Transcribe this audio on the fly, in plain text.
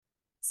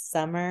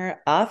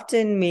Summer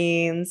often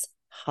means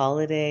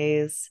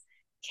holidays,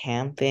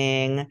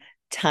 camping,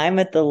 time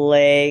at the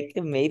lake,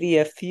 maybe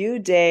a few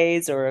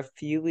days or a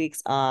few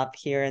weeks off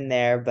here and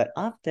there, but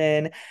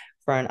often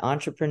for an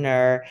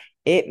entrepreneur,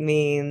 it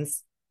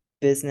means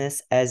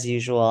business as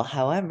usual.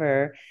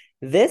 However,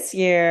 this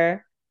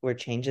year, we're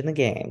changing the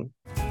game.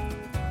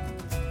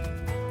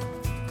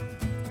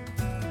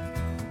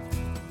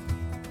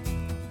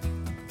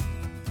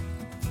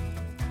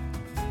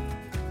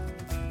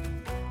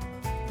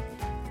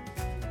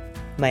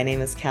 My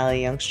name is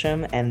Kalli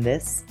Youngstrom, and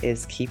this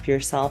is Keep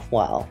Yourself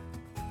Well.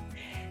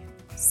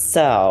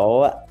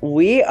 So,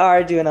 we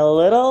are doing a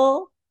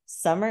little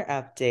summer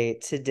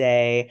update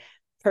today.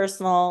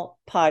 Personal,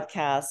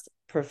 podcast,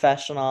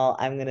 professional.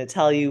 I'm going to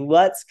tell you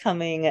what's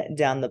coming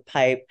down the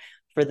pipe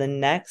for the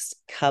next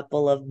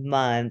couple of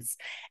months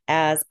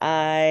as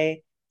I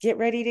get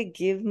ready to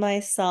give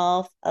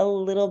myself a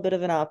little bit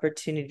of an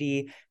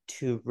opportunity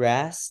to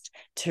rest,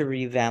 to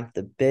revamp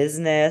the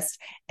business,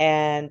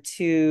 and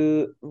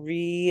to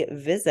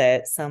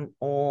revisit some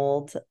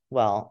old,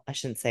 well, I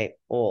shouldn't say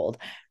old,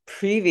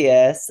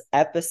 previous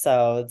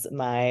episodes,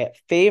 my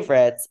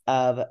favorites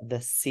of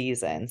the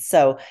season.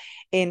 So,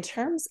 in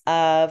terms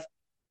of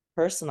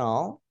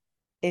personal,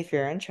 if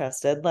you're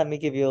interested, let me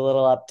give you a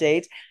little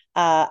update.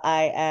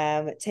 I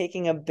am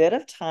taking a bit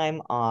of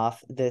time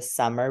off this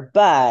summer,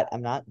 but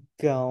I'm not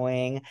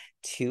going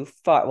too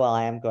far. Well,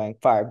 I am going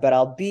far, but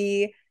I'll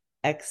be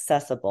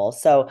accessible.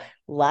 So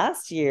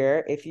last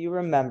year, if you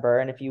remember,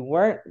 and if you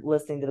weren't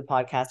listening to the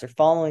podcast or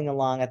following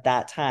along at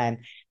that time,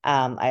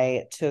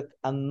 I took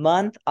a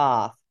month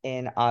off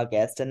in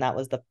August, and that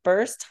was the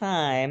first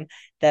time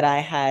that I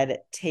had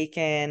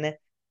taken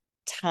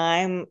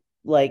time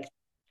like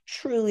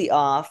truly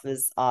off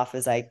as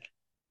I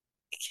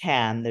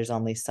can. There's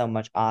only so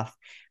much off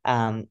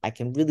I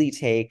can really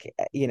take,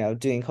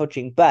 doing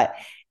coaching, but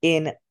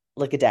in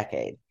like a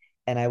decade.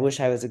 And I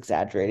wish I was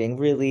exaggerating.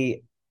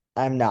 Really,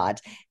 I'm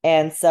not.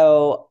 And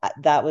so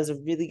that was a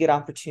really good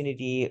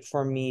opportunity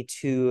for me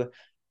to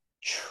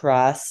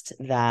trust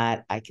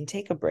that I can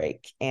take a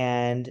break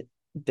and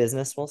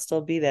business will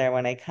still be there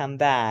when I come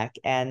back,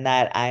 and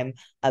that I'm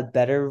a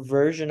better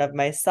version of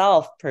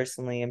myself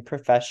personally and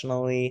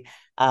professionally,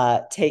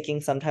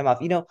 taking some time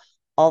off.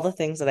 All the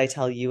things that I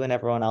tell you and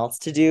everyone else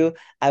to do,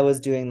 I was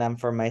doing them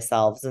for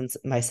myself and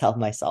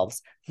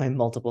my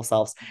multiple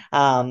selves.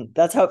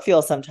 That's how it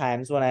feels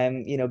sometimes when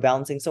I'm,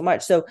 balancing so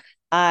much. So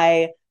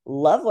I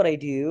love what I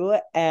do,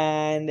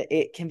 and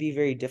it can be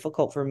very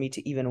difficult for me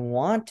to even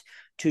want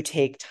to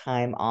take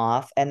time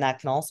off. And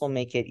that can also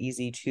make it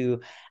easy to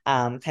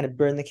kind of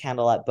burn the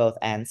candle at both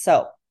ends.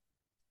 So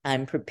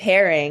I'm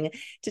preparing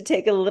to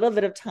take a little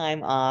bit of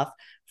time off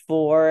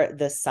for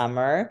the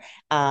summer.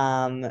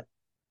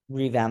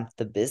 Revamp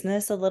the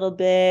business a little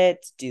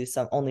bit, do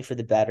some only for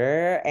the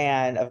better,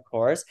 and of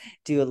course,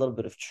 do a little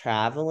bit of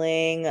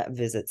traveling,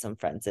 visit some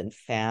friends and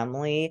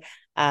family,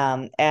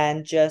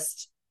 and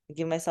just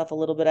give myself a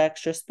little bit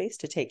extra space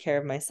to take care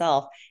of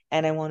myself.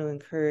 And I want to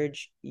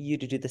encourage you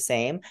to do the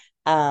same.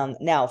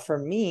 Now, for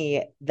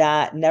me,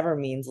 that never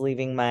means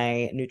leaving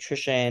my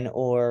nutrition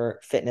or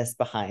fitness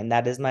behind.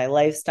 That is my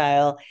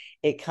lifestyle.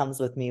 It comes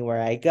with me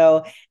where I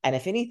go. And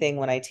if anything,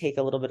 when I take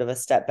a little bit of a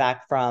step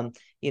back from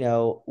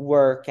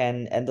work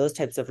and those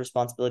types of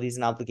responsibilities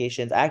and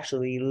obligations, I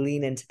actually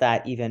lean into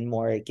that even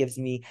more. It gives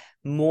me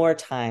more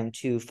time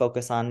to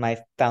focus on my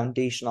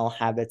foundational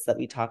habits that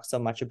we talk so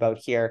much about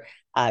here.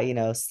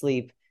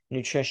 Sleep,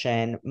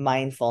 nutrition,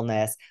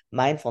 mindfulness.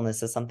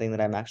 Mindfulness is something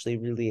that I'm actually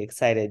really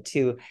excited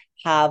to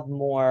have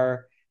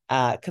more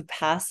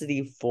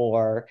capacity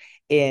for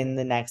in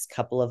the next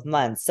couple of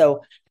months.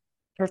 So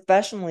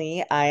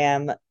professionally, I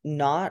am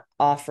not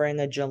offering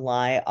a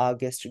July,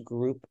 August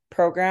group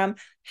program.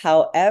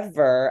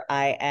 However,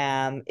 I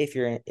am, if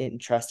you're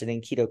interested in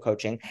keto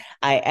coaching,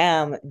 I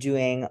am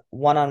doing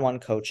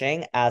one-on-one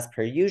coaching as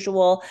per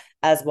usual,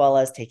 as well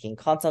as taking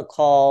consult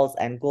calls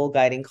and goal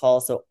guiding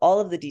calls. So all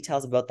of the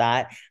details about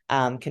that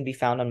can be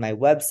found on my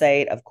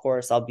website. Of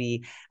course, I'll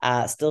be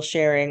still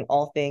sharing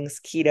all things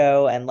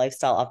keto and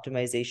lifestyle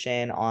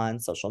optimization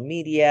on social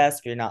media. So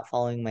if you're not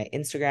following my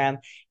Instagram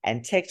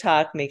and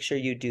TikTok, make sure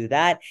you do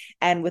that.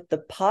 And with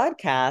the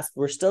podcast,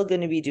 we're still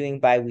going to be doing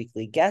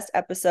bi-weekly guest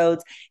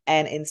episodes.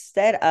 And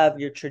instead of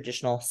your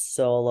traditional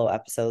solo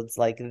episodes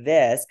like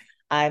this,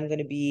 I'm going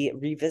to be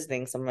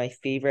revisiting some of my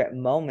favorite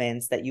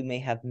moments that you may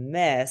have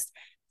missed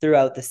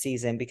throughout the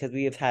season, because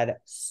we have had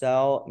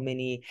so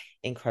many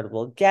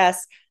incredible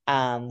guests.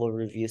 We'll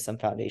review some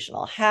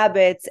foundational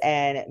habits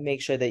and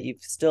make sure that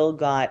you've still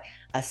got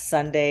a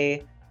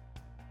Sunday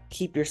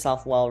keep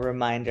yourself well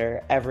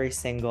reminder every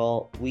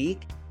single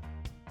week.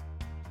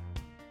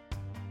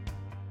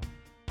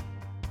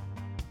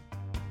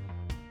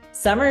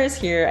 Summer is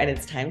here and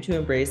it's time to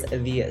embrace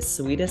the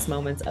sweetest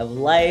moments of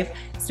life.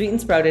 Sweet and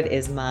Sprouted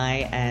is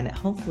my and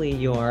hopefully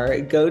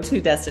your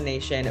go-to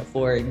destination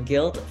for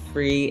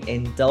guilt-free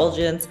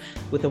indulgence.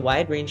 With a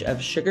wide range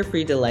of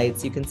sugar-free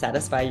delights, you can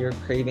satisfy your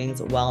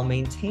cravings while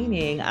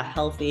maintaining a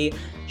healthy,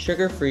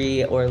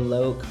 sugar-free or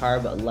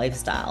low-carb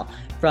lifestyle.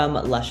 From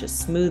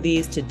luscious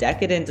smoothies to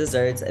decadent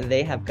desserts,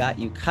 they have got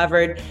you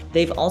covered.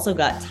 They've also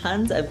got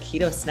tons of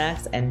keto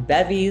snacks and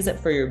bevies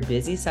for your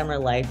busy summer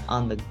life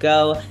on the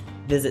go.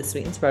 Visit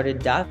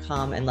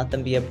sweetandsprouted.com and let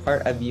them be a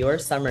part of your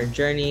summer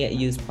journey.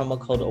 Use promo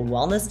code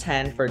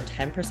wellness10 for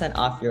 10%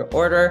 off your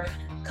order.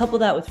 Couple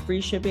that with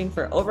free shipping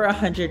for over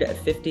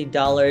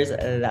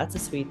 $150. That's a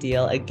sweet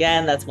deal.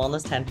 Again, that's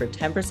wellness10 for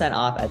 10%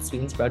 off at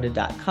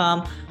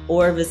sweetandsprouted.com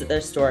or visit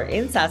their store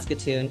in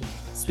Saskatoon,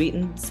 Sweet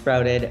and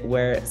Sprouted,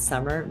 where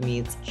summer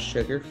meets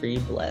sugar-free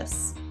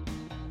bliss.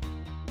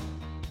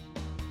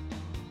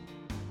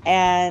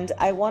 And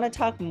I want to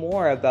talk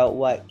more about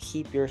what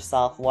keep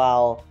yourself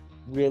well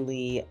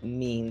really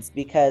means,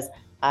 because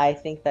I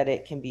think that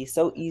it can be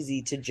so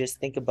easy to just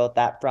think about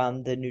that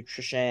from the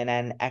nutrition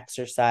and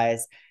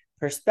exercise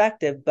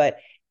perspective, but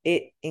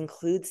it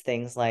includes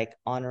things like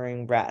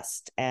honoring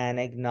rest and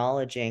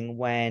acknowledging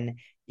when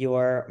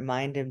your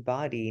mind and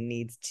body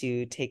needs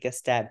to take a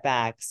step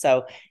back.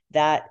 So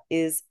that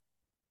is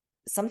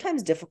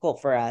sometimes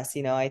difficult for us.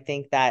 I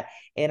think that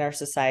in our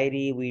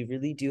society, we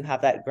really do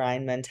have that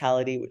grind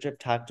mentality, which I've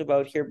talked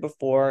about here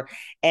before.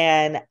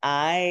 And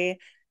I,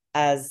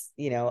 as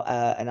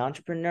an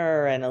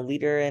entrepreneur and a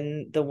leader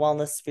in the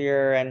wellness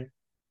sphere and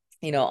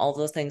all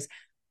those things,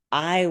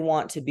 I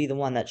want to be the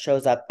one that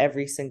shows up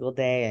every single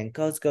day and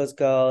goes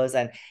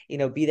and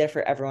be there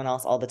for everyone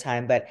else all the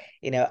time. But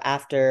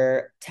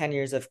after 10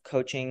 years of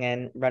coaching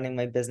and running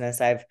my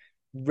business, I've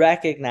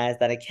recognized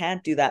that I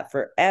can't do that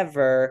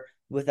forever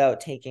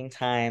without taking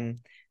time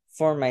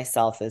for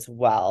myself as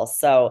well.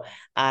 So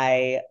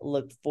I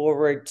look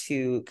forward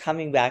to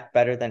coming back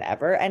better than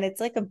ever. And it's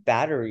like a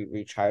battery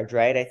recharge,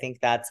 right? I think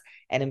that's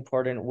an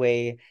important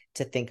way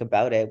to think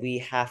about it. We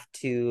have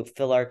to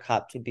fill our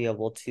cup to be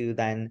able to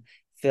then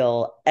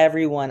fill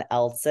everyone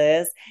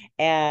else's.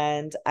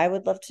 And I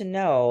would love to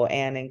know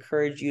and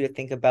encourage you to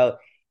think about,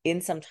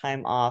 in some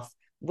time off,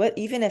 what,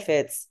 even if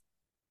it's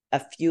a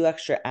few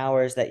extra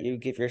hours that you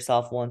give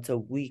yourself once a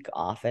week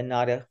off and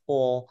not a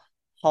whole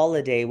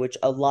holiday, which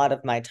a lot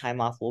of my time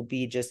off will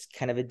be just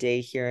kind of a day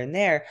here and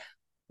there.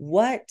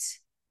 What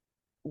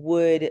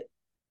would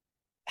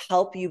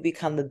help you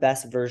become the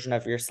best version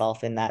of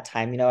yourself in that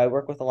time? I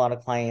work with a lot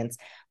of clients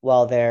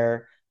while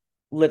they're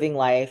living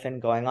life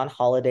and going on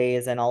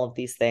holidays and all of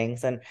these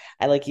things. And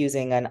I like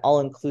using an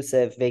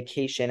all-inclusive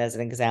vacation as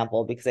an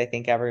example, because I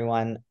think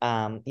everyone,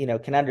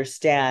 can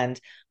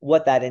understand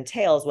what that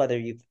entails, whether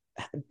you've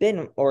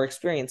been or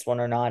experienced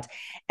one or not.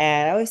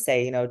 And I always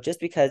say,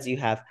 just because you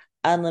have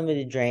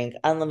unlimited drink,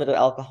 unlimited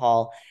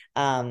alcohol,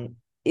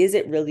 is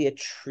it really a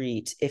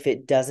treat if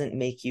it doesn't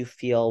make you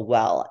feel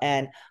well?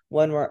 And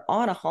when we're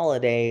on a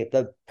holiday,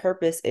 the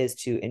purpose is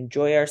to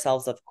enjoy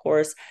ourselves, of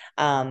course,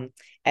 and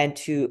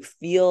to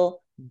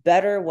feel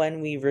better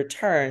when we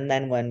return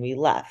than when we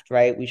left,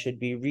 right? We should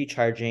be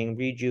recharging,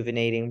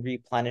 rejuvenating,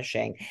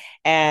 replenishing.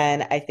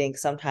 And I think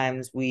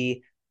sometimes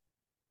we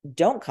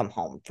don't come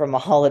home from a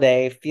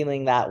holiday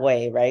feeling that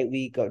way, right?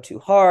 We go too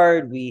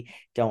hard, we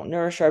don't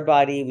nourish our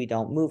body, we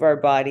don't move our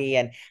body.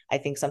 And I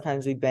think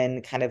sometimes we've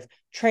been kind of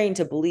trained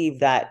to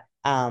believe that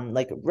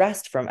like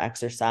rest from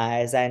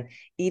exercise and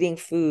eating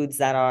foods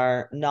that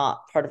are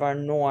not part of our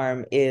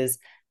norm is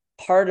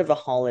part of a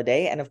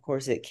holiday. And of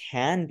course it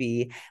can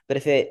be, but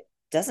if it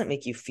doesn't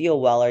make you feel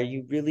well, are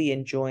you really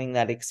enjoying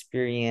that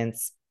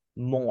experience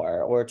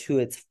more or to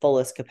its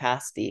fullest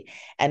capacity?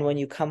 And when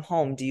you come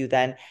home, do you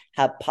then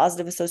have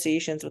positive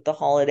associations with the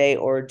holiday,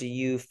 or do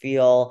you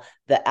feel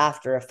the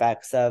after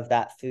effects of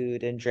that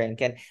food and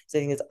drink? And so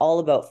I think it's all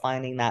about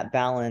finding that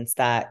balance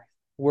that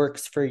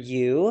works for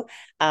you.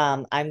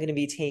 I'm going to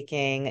be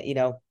taking,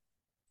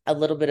 a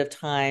little bit of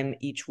time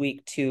each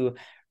week to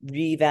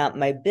revamp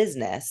my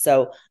business.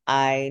 So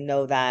I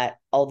know that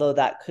although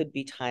that could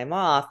be time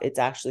off, it's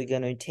actually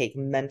going to take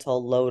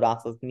mental load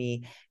off of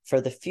me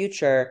for the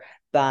future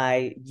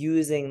by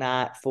using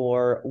that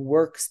for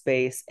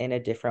workspace in a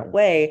different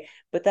way.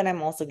 But then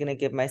I'm also going to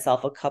give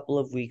myself a couple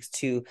of weeks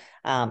to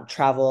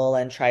travel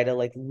and try to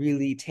like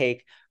really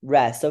take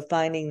rest. So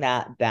finding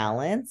that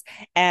balance.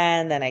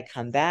 And then I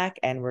come back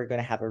and we're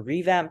going to have a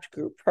revamped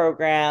group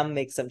program,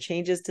 make some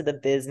changes to the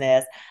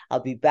business. I'll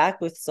be back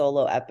with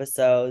solo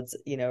episodes,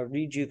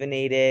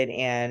 rejuvenated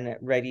and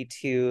ready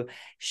to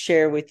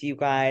share with you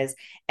guys.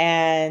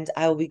 And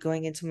I will be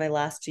going into my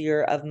last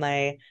year of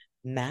my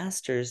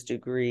master's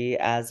degree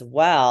as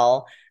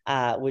well,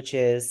 which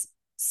is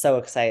so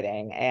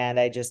exciting. And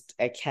I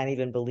can't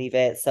even believe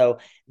it. So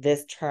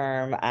this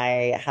term,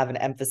 I have an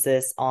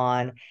emphasis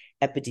on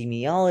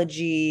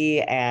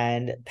epidemiology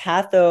and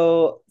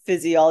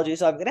pathophysiology.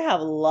 So I'm going to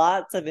have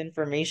lots of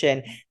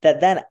information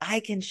that then I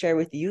can share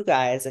with you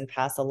guys and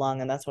pass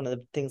along. And that's one of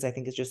the things I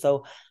think is just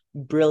so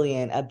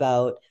brilliant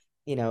about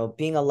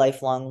being a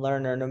lifelong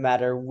learner, no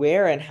matter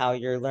where and how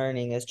you're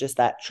learning, is just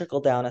that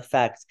trickle down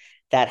effect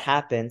that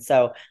happens.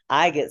 So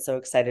I get so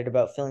excited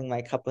about filling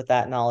my cup with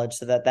that knowledge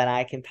so that then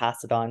I can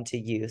pass it on to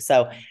you.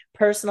 So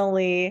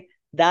personally,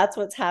 that's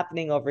what's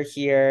happening over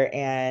here.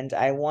 And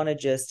I want to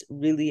just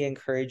really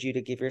encourage you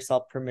to give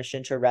yourself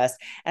permission to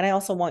rest. And I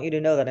also want you to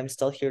know that I'm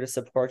still here to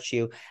support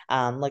you.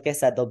 Like I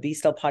said, there'll be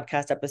still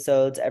podcast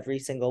episodes every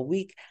single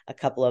week. A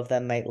couple of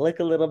them might look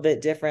a little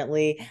bit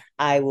differently.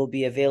 I will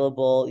be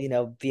available,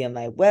 via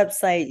my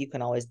website. You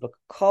can always book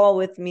a call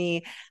with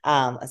me,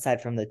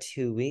 aside from the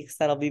 2 weeks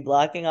that I'll be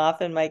blocking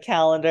off in my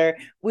calendar,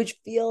 which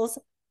feels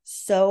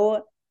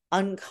so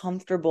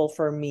uncomfortable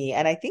for me.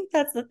 And I think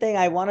that's the thing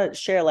I want to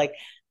share. Like,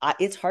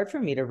 it's hard for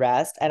me to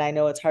rest, and I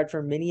know it's hard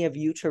for many of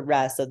you to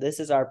rest. So this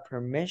is our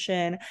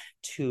permission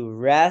to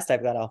rest.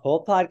 I've got a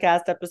whole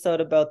podcast episode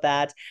about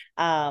that.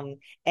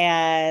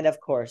 And of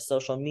course,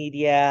 social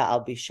media,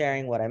 I'll be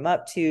sharing what I'm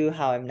up to,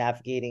 how I'm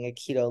navigating a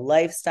keto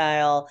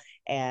lifestyle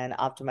and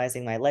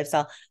optimizing my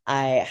lifestyle.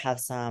 I have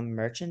some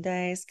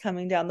merchandise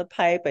coming down the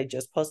pipe. I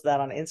just posted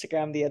that on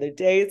Instagram the other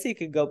day, so you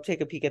can go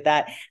take a peek at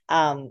that.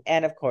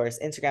 And of course,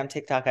 Instagram,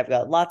 TikTok, I've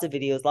got lots of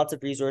videos, lots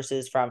of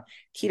resources, from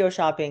keto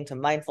shopping to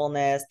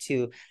mindfulness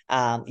to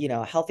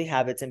healthy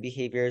habits and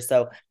behaviors.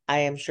 So I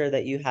am sure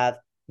that you have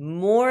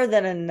more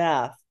than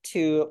enough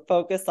to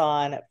focus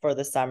on for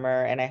the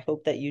summer. And I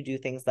hope that you do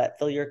things that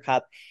fill your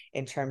cup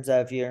in terms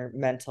of your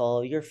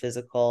mental, your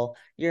physical,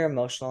 your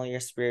emotional,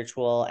 your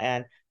spiritual,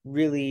 and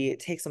really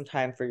take some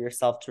time for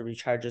yourself to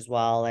recharge as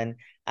well, and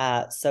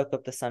soak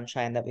up the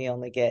sunshine that we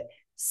only get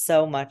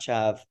so much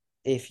of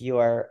if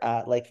you're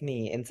like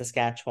me in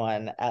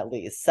Saskatchewan, at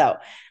least. So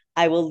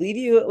I will leave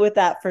you with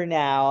that for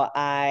now.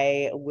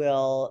 I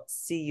will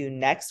see you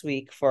next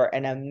week for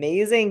an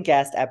amazing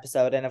guest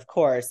episode. And of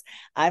course,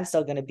 I'm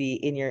still going to be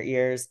in your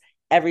ears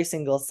every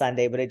single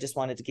Sunday, but I just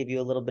wanted to give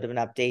you a little bit of an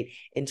update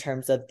in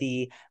terms of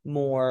the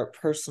more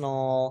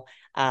personal,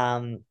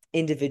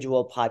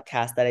 individual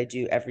podcast that I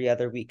do every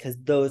other week, because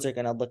those are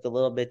going to look a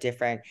little bit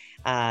different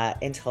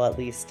until at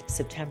least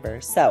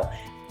September. So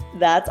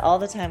that's all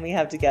the time we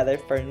have together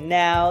for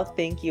now.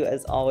 Thank you,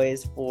 as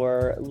always,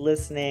 for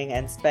listening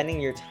and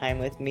spending your time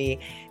with me.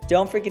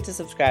 Don't forget to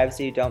subscribe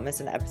so you don't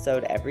miss an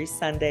episode every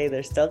Sunday.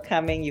 They're still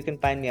coming. You can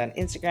find me on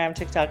Instagram,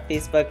 TikTok,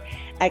 Facebook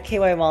at KY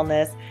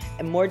Wellness.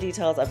 And more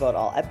details about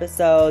all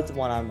episodes,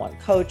 one-on-one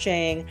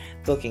coaching,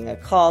 booking a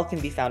call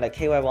can be found at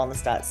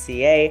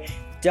kywellness.ca.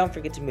 Don't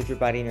forget to move your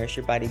body, nourish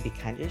your body, be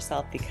kind to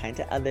yourself, be kind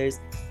to others,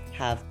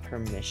 have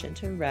permission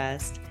to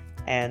rest,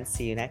 and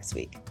see you next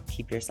week.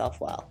 Keep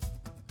yourself well.